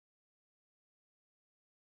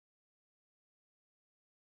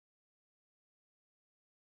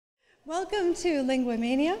Welcome to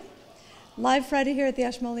LinguaMania, live Friday here at the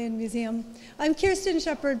Ashmolean Museum. I'm Kirsten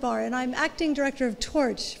Shepard-Barr, and I'm acting director of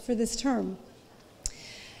Torch for this term.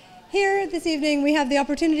 Here this evening, we have the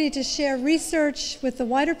opportunity to share research with the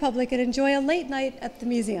wider public and enjoy a late night at the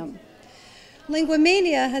museum.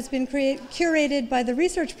 LinguaMania has been curated by the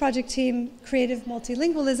research project team Creative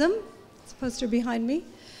Multilingualism. It's a poster behind me.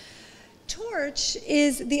 Torch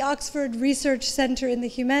is the Oxford Research Center in the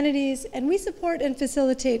Humanities, and we support and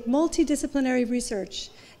facilitate multidisciplinary research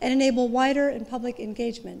and enable wider and public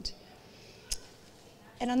engagement.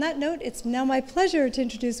 And on that note, it's now my pleasure to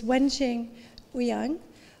introduce Wen-chin Ouyang.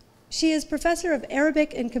 She is professor of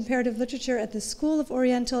Arabic and Comparative Literature at the School of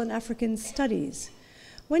Oriental and African Studies.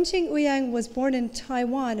 Wen-chin Ouyang was born in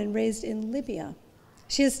Taiwan and raised in Libya.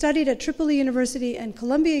 She has studied at Tripoli University and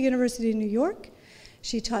Columbia University in New York.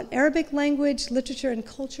 She taught Arabic language, literature, and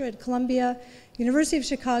culture at Columbia, University of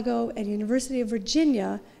Chicago, and University of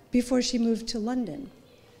Virginia before she moved to London.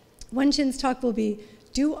 Wen-chin's talk will be,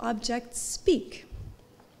 Do Objects Speak?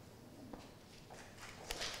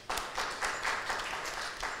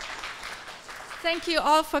 Thank you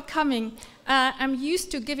all for coming. I'm used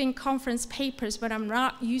to giving conference papers, but I'm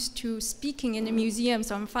not used to speaking in a museum,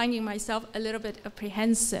 so I'm finding myself a little bit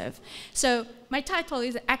apprehensive. So my title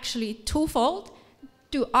is actually twofold.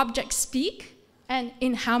 Do objects speak, and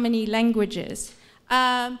in how many languages?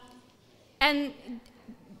 And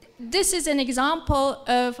this is an example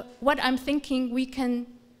of what I'm thinking we can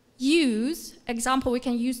use,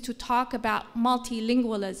 to talk about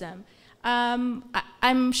multilingualism.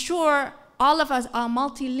 I'm sure all of us are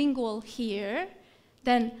multilingual here.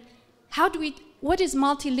 Then what is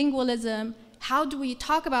multilingualism? How do we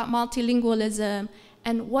talk about multilingualism?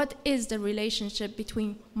 And what is the relationship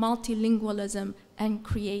between multilingualism and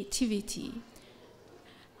creativity?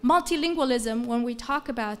 Multilingualism, when we talk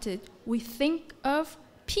about it, we think of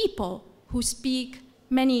people who speak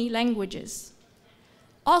many languages.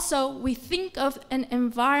 Also, we think of an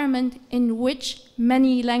environment in which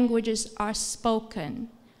many languages are spoken.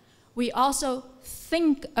 We also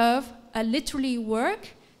think of a literary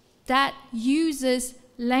work that uses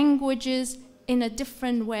languages in a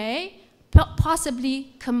different way,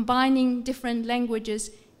 possibly combining different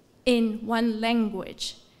languages in one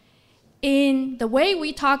language. In the way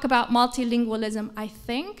we talk about multilingualism, I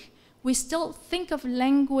think, we still think of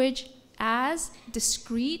language as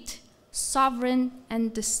discrete, sovereign,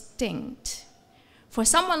 and distinct. For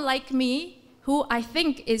someone like me, who I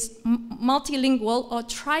think is multilingual or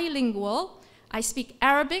trilingual, I speak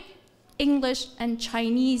Arabic, English, and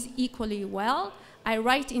Chinese equally well. I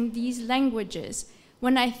write in these languages.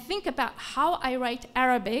 When I think about how I write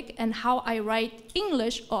Arabic and how I write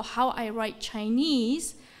English or how I write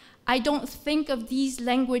Chinese, I don't think of these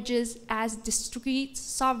languages as discrete,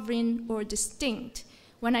 sovereign, or distinct.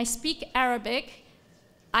 When I speak Arabic,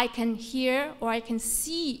 I can hear or I can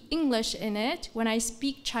see English in it. When I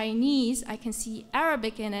speak Chinese, I can see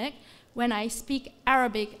Arabic in it. When I speak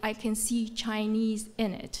Arabic, I can see Chinese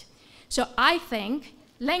in it. So I think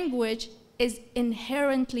language is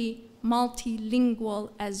inherently multilingual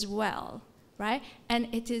as well, right? And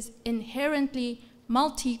it is inherently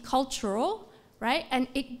multicultural, right? And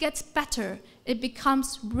it gets better, it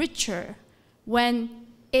becomes richer when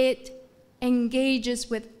it engages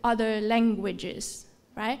with other languages,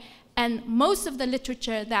 right? And most of the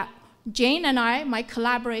literature that Jane and I, my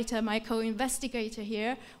collaborator, my co-investigator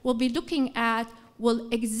here, will be looking at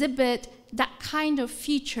will exhibit that kind of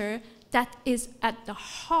feature that is at the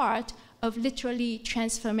heart of literary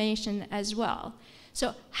transformation as well.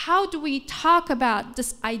 So how do we talk about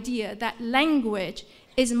this idea that language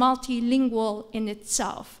is multilingual in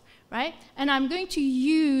itself, right? And I'm going to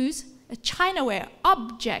use Chinaware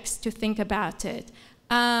objects to think about it.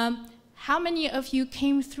 How many of you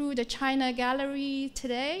came through the China Gallery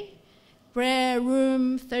today? Rare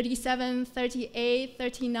room 37, 38,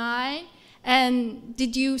 39. And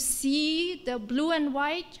did you see the blue and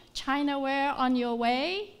white Chinaware on your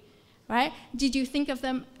way? Right? Did you think of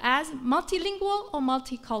them as multilingual or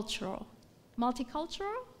multicultural?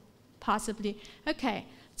 Multicultural? Possibly. Okay,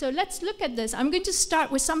 so let's look at this. I'm going to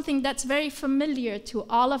start with something that's very familiar to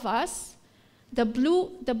all of us, the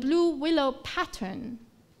blue willow pattern,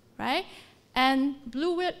 right? And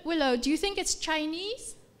blue willow, do you think it's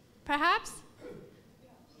Chinese, perhaps?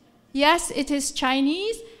 Yes, it is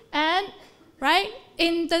Chinese. And, right,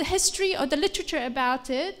 in the history or the literature about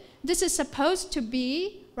it, this is supposed to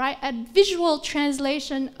be, right, a visual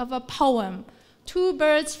translation of a poem. Two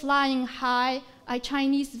birds flying high, a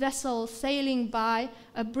Chinese vessel sailing by,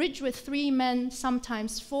 a bridge with 3 men,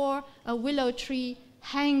 sometimes 4, a willow tree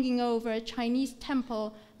hanging over a Chinese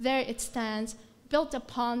temple. There it stands, built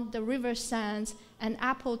upon the river sands, an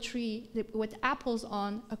apple tree with apples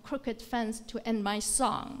on, a crooked fence to end my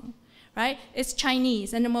song, right? It's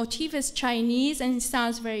Chinese, and the motif is Chinese, and it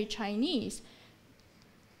sounds very Chinese,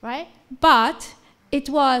 right? But it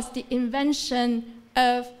was the invention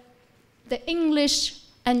of the English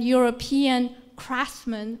and European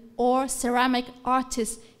craftsmen or ceramic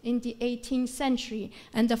artists in the 18th century.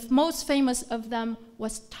 And the most famous of them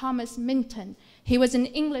was Thomas Minton. He was an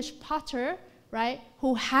English potter, right,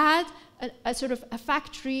 who had a sort of a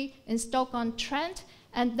factory in Stoke-on-Trent,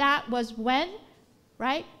 and that was when,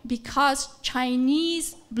 right, because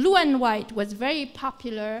Chinese blue and white was very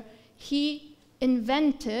popular, he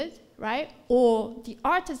invented, right, or the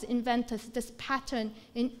artist invented this pattern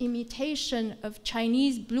in imitation of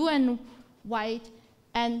Chinese blue and white,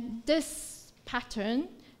 and this pattern,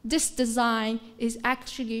 this design is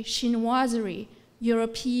actually chinoiserie,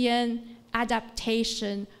 European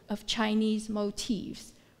adaptation of Chinese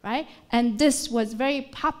motifs, right? And this was very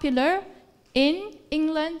popular in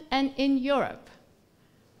England and in Europe,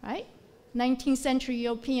 right? 19th century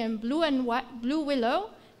European blue and white, blue willow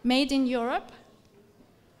made in Europe,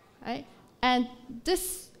 right? And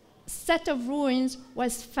this set of ruins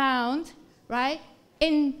was found, right,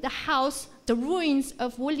 in the house, the ruins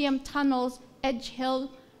of William Tunnell's Edge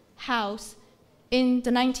Hill house in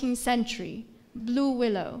the 19th century, blue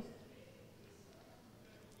willow,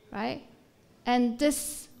 right? And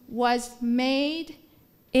this was made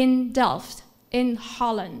in Delft, in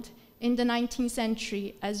Holland, in the 19th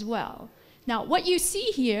century as well. Now, what you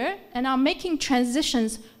see here, and I'm making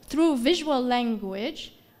transitions through visual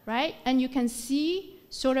language, right? And you can see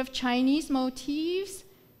sort of Chinese motifs,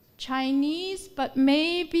 Chinese, but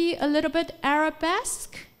maybe a little bit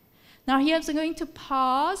Arabesque. Now here I'm going to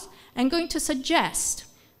pause and going to suggest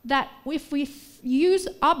that if we use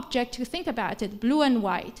object to think about it, blue and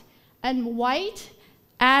white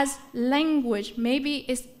as language maybe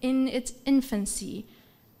is in its infancy,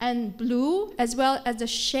 and blue as well as the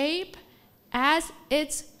shape as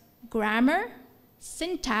its grammar,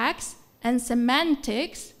 syntax, and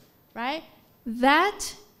semantics, right,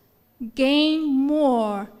 that gain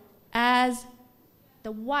more as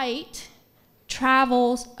the white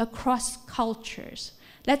travels across cultures.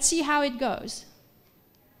 Let's see how it goes.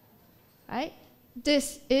 Right?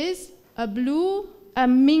 This is a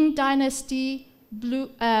Ming Dynasty blue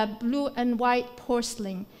and white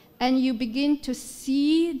porcelain, and you begin to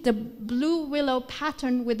see the blue willow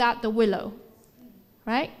pattern without the willow,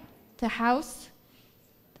 right? The house,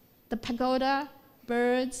 the pagoda,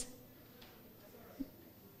 birds,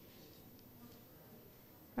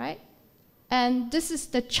 right? And this is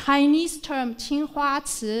the Chinese term 青花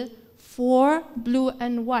瓷 for blue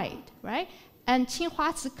and white, right? And 青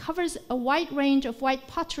花瓷 covers a wide range of white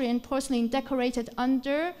pottery and porcelain decorated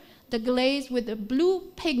under the glaze with a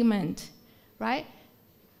blue pigment, right?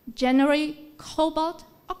 Generally cobalt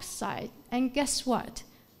oxide. And guess what?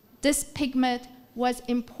 This pigment was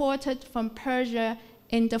imported from Persia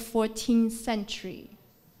in the 14th century,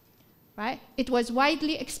 right? It was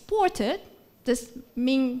widely exported, this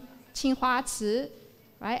Ming 青花瓷,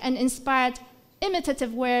 right, and inspired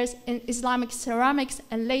imitative wares in Islamic ceramics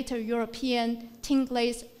and later European tin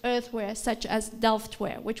glazed earthware such as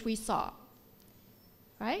Delftware, which we saw,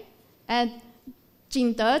 right? And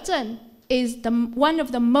Jingdezhen is one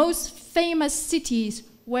of the most famous cities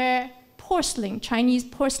where porcelain, Chinese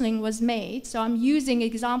porcelain was made. So I'm using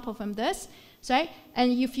example from this, right?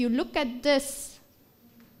 And if you look at this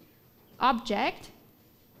object,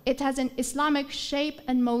 it has an Islamic shape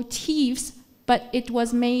and motifs, but it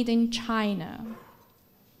was made in China,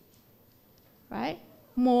 right?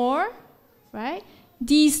 More, right?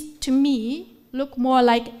 These, to me, look more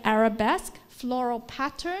like arabesque, floral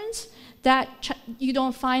patterns that you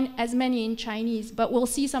don't find as many in Chinese, but we'll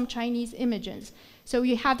see some Chinese images. So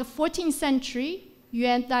you have the 14th century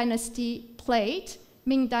Yuan dynasty plate,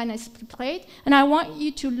 Ming dynasty plate, and I want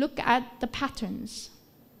you to look at the patterns,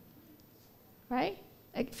 right?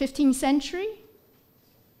 Like 15th century,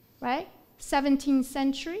 right? 17th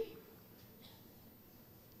century.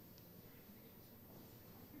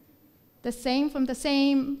 The same from the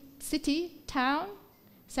same city, town,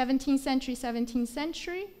 17th century, 17th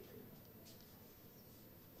century.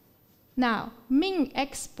 Now, Ming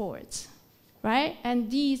exports, right?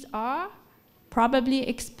 And these are probably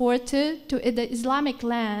exported to the Islamic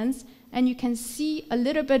lands, and you can see a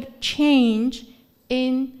little bit change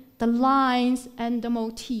in the lines and the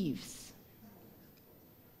motifs,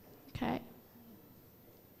 okay?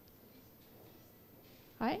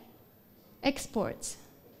 Right? Exports.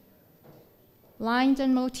 Lines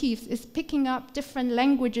and motifs is picking up different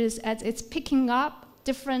languages as it's picking up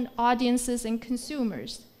different audiences and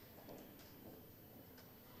consumers.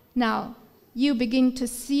 Now, you begin to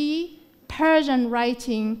see Persian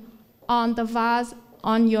writing on the vase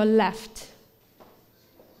on your left.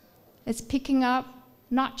 It's picking up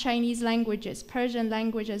not Chinese languages, Persian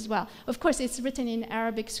language as well. Of course, it's written in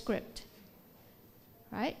Arabic script,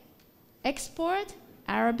 right? Export,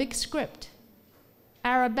 Arabic script.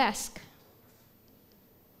 Arabesque,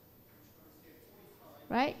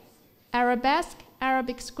 right? Arabesque,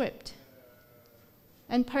 Arabic script,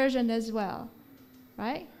 and Persian as well,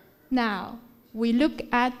 right? Now, we look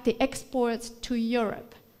at the exports to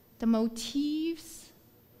Europe. The motifs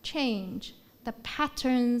change. The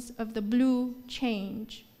patterns of the blue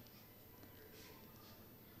change.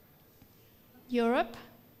 Europe,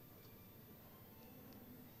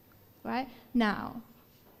 right? Now,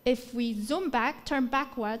 if we zoom back, turn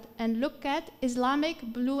backward, and look at Islamic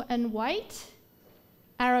blue and white,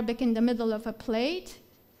 Arabic in the middle of a plate,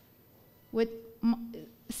 with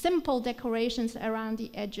simple decorations around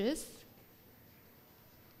the edges,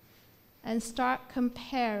 and start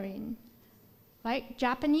comparing, like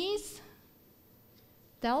Japanese,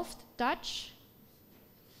 Delft, Dutch,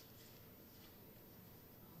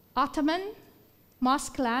 Ottoman,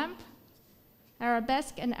 mosque lamp,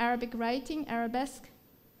 Arabesque and Arabic writing, Arabesque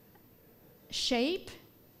shape,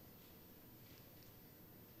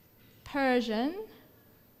 Persian.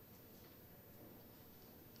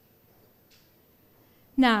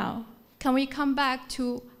 Now, can we come back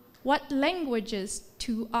to what languages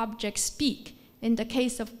two objects speak? In the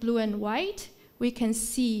case of blue and white, we can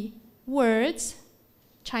see words,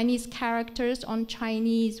 Chinese characters on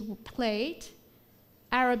Chinese plate,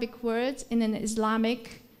 Arabic words in an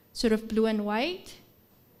Islamic sort of blue and white,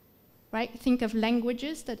 right? Think of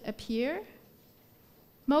languages that appear.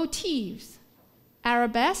 Motifs,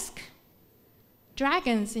 arabesque,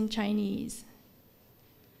 dragons in Chinese,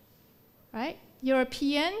 right?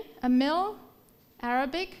 European, a mill,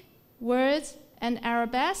 Arabic, words and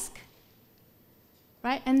arabesque,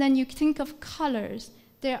 right? And then you think of colors.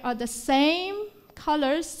 There are the same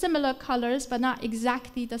colors, similar colors, but not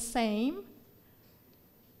exactly the same.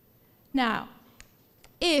 Now,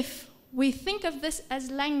 if we think of this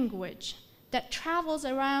as language that travels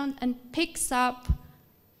around and picks up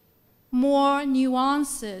more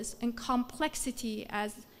nuances and complexity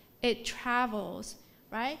as it travels,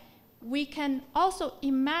 right? We can also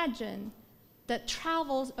imagine the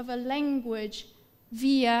travels of a language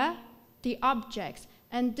via the objects.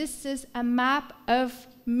 And this is a map of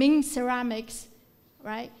Ming ceramics,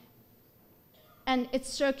 right? And its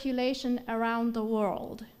circulation around the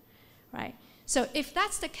world, right? So if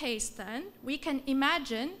that's the case, then we can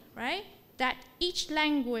imagine, right, that each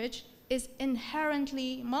language is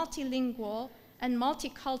inherently multilingual and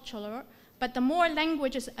multicultural, but the more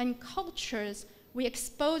languages and cultures we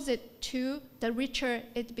expose it to, the richer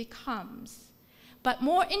it becomes. But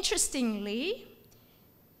more interestingly,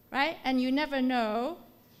 right, and you never know,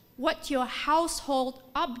 what your household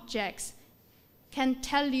objects can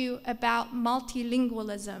tell you about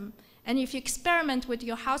multilingualism. And if you experiment with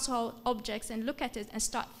your household objects and look at it and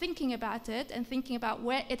start thinking about it and thinking about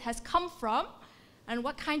where it has come from and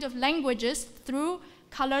what kind of languages through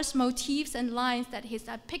colors, motifs, and lines that he's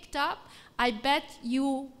picked up, I bet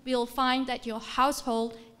you will find that your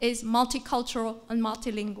household is multicultural and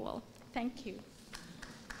multilingual. Thank you.